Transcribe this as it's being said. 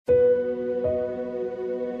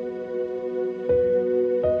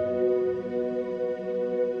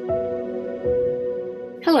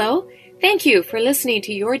Thank you for listening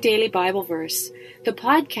to Your Daily Bible Verse, the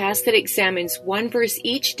podcast that examines one verse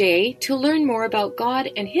each day to learn more about God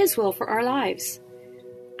and His will for our lives.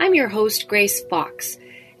 I'm your host, Grace Fox,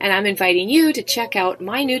 and I'm inviting you to check out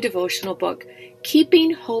my new devotional book,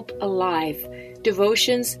 Keeping Hope Alive,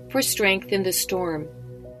 Devotions for Strength in the Storm.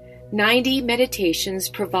 90 meditations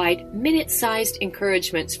provide minute-sized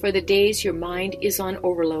encouragements for the days your mind is on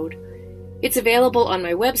overload. It's available on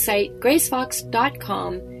my website,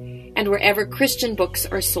 gracefox.com, and wherever Christian books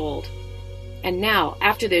are sold. And now,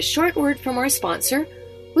 after this short word from our sponsor,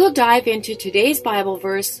 we'll dive into today's Bible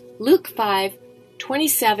verse, Luke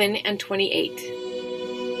 5:27 and 28.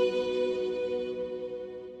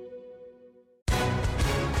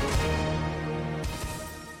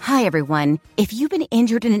 Hi, everyone. If you've been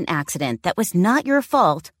injured in an accident that was not your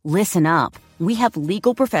fault, listen up. We have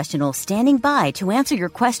legal professionals standing by to answer your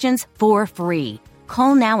questions for free.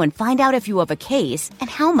 Call now and find out if you have a case and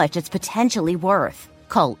how much it's potentially worth.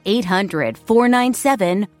 Call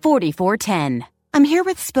 800-497-4410. I'm here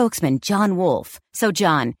with spokesman John Wolf. So,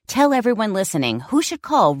 John, tell everyone listening who should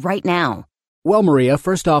call right now. Well, Maria,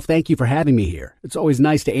 first off, thank you for having me here. It's always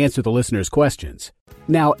nice to answer the listeners' questions.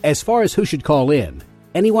 Now, as far as who should call in,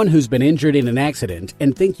 anyone who's been injured in an accident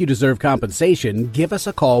and think you deserve compensation, give us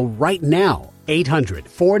a call right now.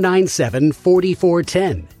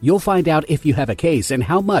 800-497-4410. You'll find out if you have a case and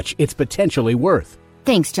how much it's potentially worth.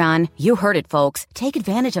 Thanks, John. You heard it, folks. Take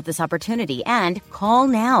advantage of this opportunity and call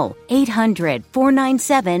now.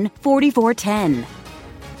 800-497-4410.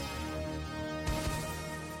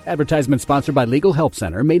 Advertisement sponsored by Legal Help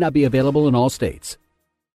Center, may not be available in all states.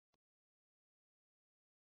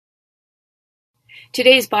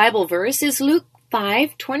 Today's Bible verse is Luke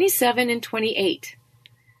 5:27 and 28.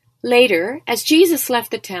 Later, as Jesus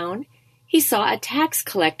left the town, he saw a tax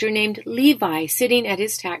collector named Levi sitting at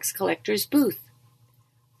his tax collector's booth.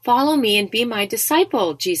 "Follow me and be my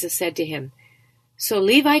disciple," Jesus said to him. So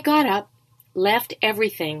Levi got up, left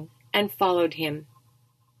everything, and followed him.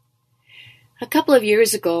 A couple of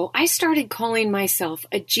years ago, I started calling myself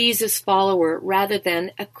a Jesus follower rather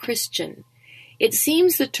than a Christian. It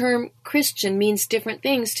seems the term Christian means different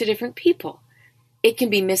things to different people. It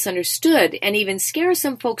can be misunderstood and even scare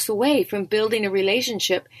some folks away from building a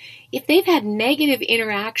relationship if they've had negative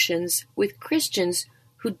interactions with Christians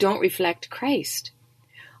who don't reflect Christ.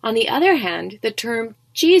 On the other hand, the term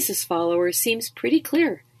Jesus follower seems pretty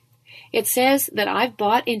clear. It says that I've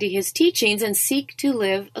bought into his teachings and seek to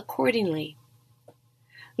live accordingly.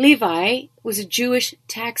 Levi was a Jewish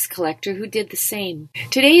tax collector who did the same.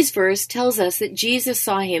 Today's verse tells us that Jesus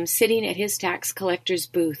saw him sitting at his tax collector's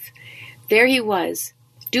booth. There he was,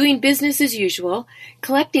 doing business as usual,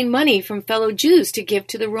 collecting money from fellow Jews to give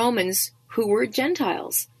to the Romans, who were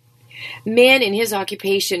Gentiles. Men in his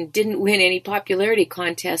occupation didn't win any popularity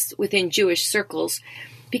contests within Jewish circles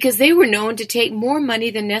because they were known to take more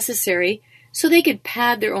money than necessary so they could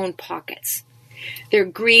pad their own pockets. Their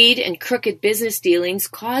greed and crooked business dealings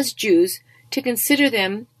caused Jews to consider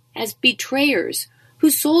them as betrayers who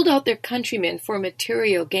sold out their countrymen for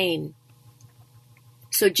material gain.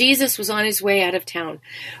 So Jesus was on his way out of town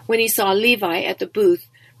when he saw Levi at the booth,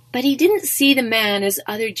 but he didn't see the man as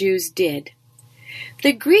other Jews did.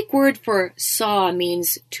 The Greek word for saw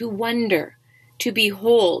means to wonder, to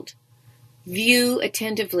behold, view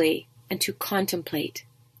attentively, and to contemplate.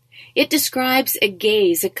 It describes a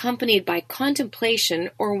gaze accompanied by contemplation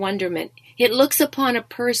or wonderment. It looks upon a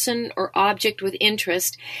person or object with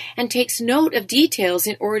interest and takes note of details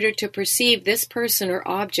in order to perceive this person or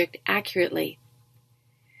object accurately.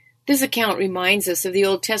 This account reminds us of the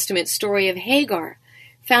Old Testament story of Hagar,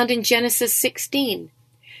 found in Genesis 16.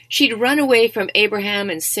 She'd run away from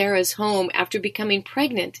Abraham and Sarah's home after becoming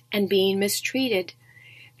pregnant and being mistreated.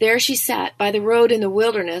 There she sat by the road in the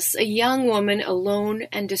wilderness, a young woman alone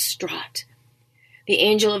and distraught. The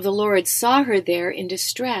angel of the Lord saw her there in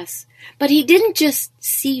distress, but he didn't just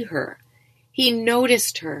see her. He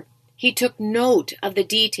noticed her. He took note of the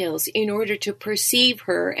details in order to perceive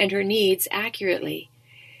her and her needs accurately.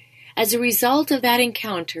 As a result of that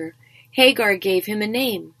encounter, Hagar gave him a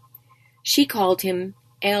name. She called him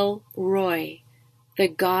El Roi, the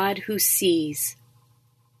God who sees.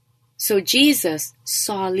 So Jesus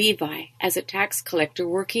saw Levi as a tax collector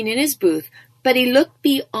working in his booth, but he looked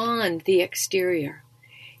beyond the exterior.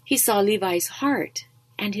 He saw Levi's heart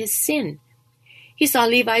and his sin. He saw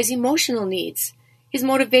Levi's emotional needs, his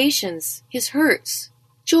motivations, his hurts,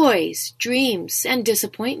 joys, dreams, and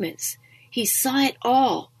disappointments. He saw it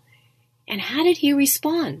all. And how did he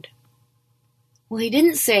respond? Well, he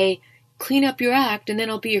didn't say, "Clean up your act and then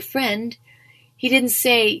I'll be your friend." He didn't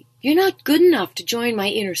say, "You're not good enough to join my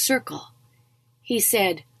inner circle." He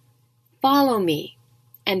said, Follow me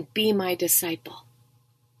and be my disciple."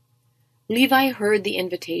 Levi heard the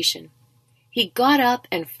invitation. He got up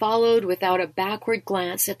and followed without a backward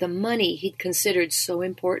glance at the money he'd considered so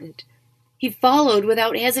important. He followed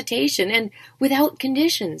without hesitation and without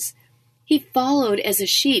conditions. He followed as a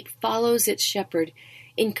sheep follows its shepherd,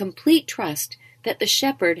 in complete trust that the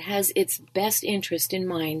shepherd has its best interest in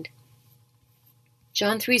mind.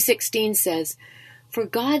 John 3:16 says, "For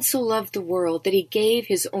God so loved the world that he gave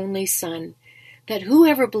his only Son, that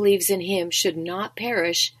whoever believes in him should not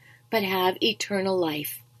perish, but have eternal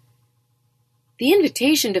life." The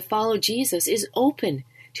invitation to follow Jesus is open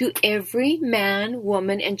to every man,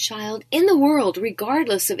 woman, and child in the world,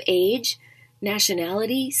 regardless of age,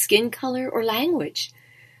 nationality, skin color, or language.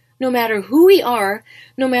 No matter who we are,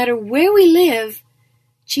 no matter where we live,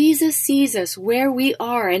 Jesus sees us where we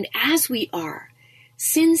are and as we are,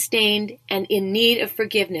 sin-stained and in need of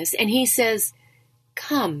forgiveness. And he says,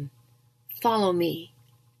 "Come, follow me."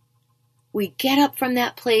 We get up from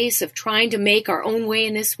that place of trying to make our own way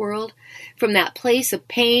in this world, from that place of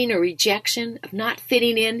pain or rejection, of not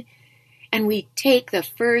fitting in, and we take the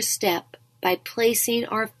first step by placing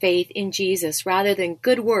our faith in Jesus rather than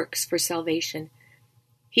good works for salvation.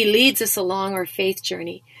 He leads us along our faith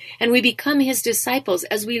journey, and we become his disciples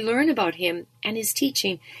as we learn about him and his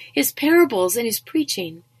teaching, his parables and his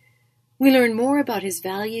preaching. We learn more about his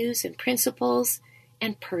values and principles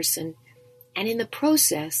and person, and in the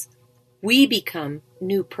process, we become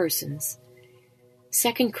new persons.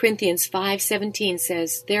 2 Corinthians 5:17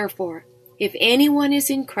 says, "Therefore, if anyone is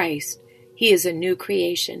in Christ, he is a new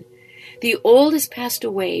creation. The old has passed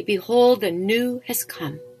away. Behold, the new has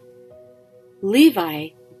come." Levi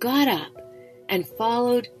got up and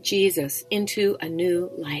followed Jesus into a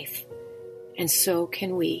new life. And so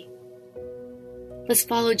can we. Let's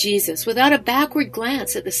follow Jesus without a backward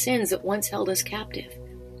glance at the sins that once held us captive.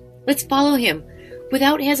 Let's follow him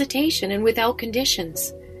without hesitation and without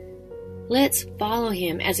conditions. Let's follow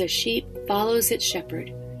him as a sheep follows its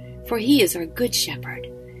shepherd, for he is our good shepherd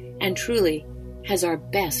and truly has our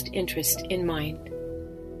best interest in mind.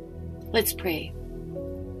 Let's pray.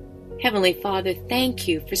 Heavenly Father, thank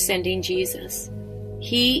you for sending Jesus.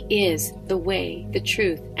 He is the way, the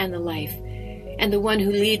truth, and the life, and the one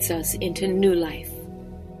who leads us into new life.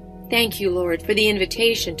 Thank you, Lord, for the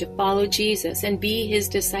invitation to follow Jesus and be his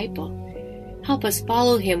disciple. Help us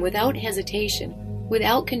follow him without hesitation,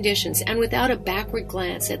 without conditions, and without a backward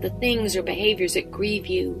glance at the things or behaviors that grieve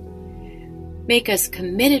you. Make us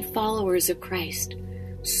committed followers of Christ,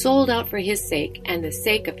 sold out for his sake and the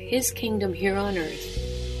sake of his kingdom here on earth.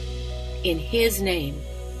 In his name,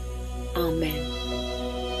 amen.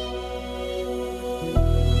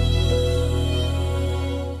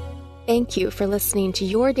 Thank you for listening to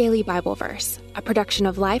Your Daily Bible Verse, a production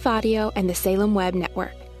of Life Audio and the Salem Web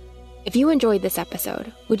Network. If you enjoyed this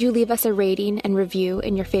episode, would you leave us a rating and review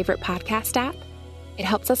in your favorite podcast app? It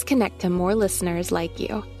helps us connect to more listeners like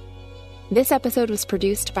you. This episode was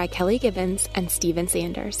produced by Kelly Gibbons and Stephen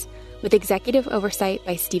Sanders, with executive oversight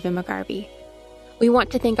by Stephen McGarvey. We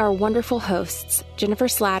want to thank our wonderful hosts, Jennifer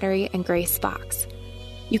Slattery and Grace Fox.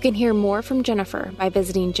 You can hear more from Jennifer by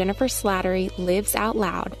visiting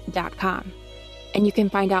jenniferslatterylivesoutloud.com. And you can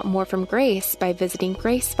find out more from Grace by visiting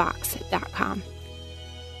gracefox.com.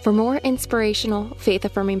 For more inspirational,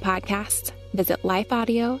 faith-affirming podcasts, visit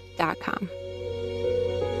lifeaudio.com.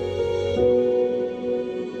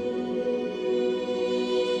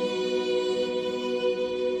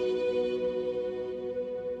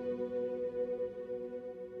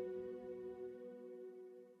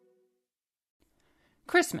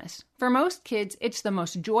 Christmas. For most kids, it's the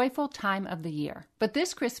most joyful time of the year. But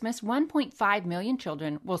this Christmas, 1.5 million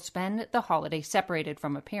children will spend the holiday separated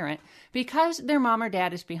from a parent because their mom or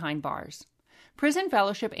dad is behind bars. Prison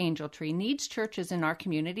Fellowship Angel Tree needs churches in our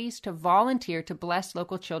communities to volunteer to bless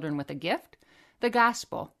local children with a gift, the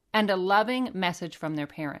gospel, and a loving message from their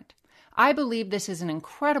parent. I believe this is an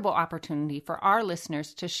incredible opportunity for our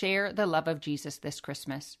listeners to share the love of Jesus this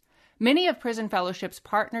Christmas. Many of Prison Fellowship's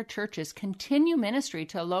partner churches continue ministry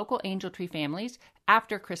to local Angel Tree families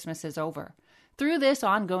after Christmas is over. Through this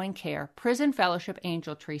ongoing care, Prison Fellowship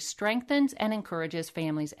Angel Tree strengthens and encourages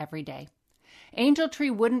families every day. Angel Tree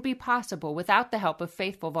wouldn't be possible without the help of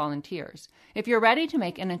faithful volunteers. If you're ready to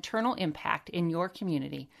make an eternal impact in your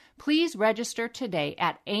community, please register today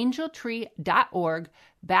at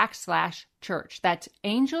angeltree.org/church. That's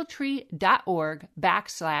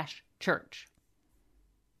angeltree.org/church.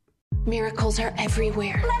 Miracles are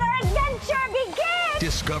everywhere. Let our adventure begin!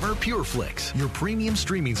 Discover PureFlix, your premium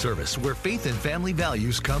streaming service where faith and family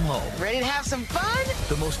values come home. Ready to have some fun?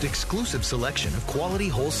 The most exclusive selection of quality,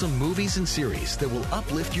 wholesome movies and series that will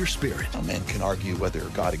uplift your spirit. A man can argue whether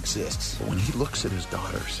God exists, but when he looks at his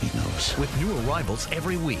daughters, he knows. With new arrivals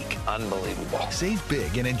every week. Unbelievable. Save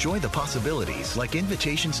big and enjoy the possibilities, like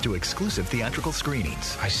invitations to exclusive theatrical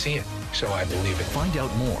screenings. I see it, so I believe it. Find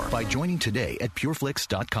out more by joining today at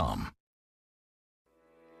pureflix.com.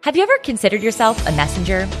 Have you ever considered yourself a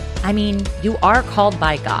messenger? I mean, you are called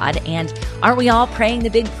by God, and aren't we all praying the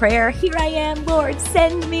big prayer, "Here I am, Lord,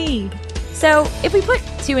 send me"? So if we put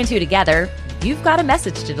two and two together, you've got a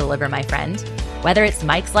message to deliver, my friend. Whether it's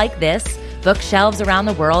mics like this, bookshelves around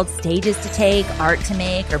the world, stages to take, art to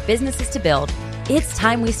make, or businesses to build, it's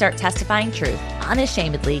time we start testifying truth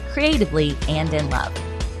unashamedly, creatively, and in love.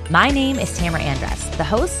 My name is Tamara Andress, the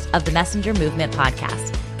host of the Messenger Movement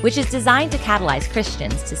podcast, which is designed to catalyze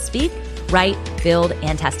Christians to speak, write, build,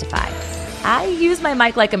 and testify. I use my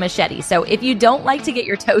mic like a machete, so if you don't like to get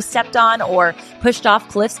your toes stepped on or pushed off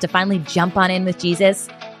cliffs to finally jump on in with Jesus,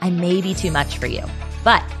 I may be too much for you.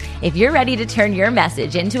 But if you're ready to turn your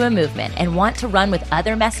message into a movement and want to run with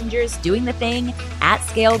other messengers doing the thing at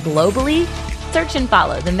scale globally, search and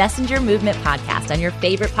follow the Messenger Movement podcast on your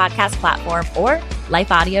favorite podcast platform or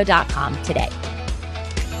lifeaudio.com today.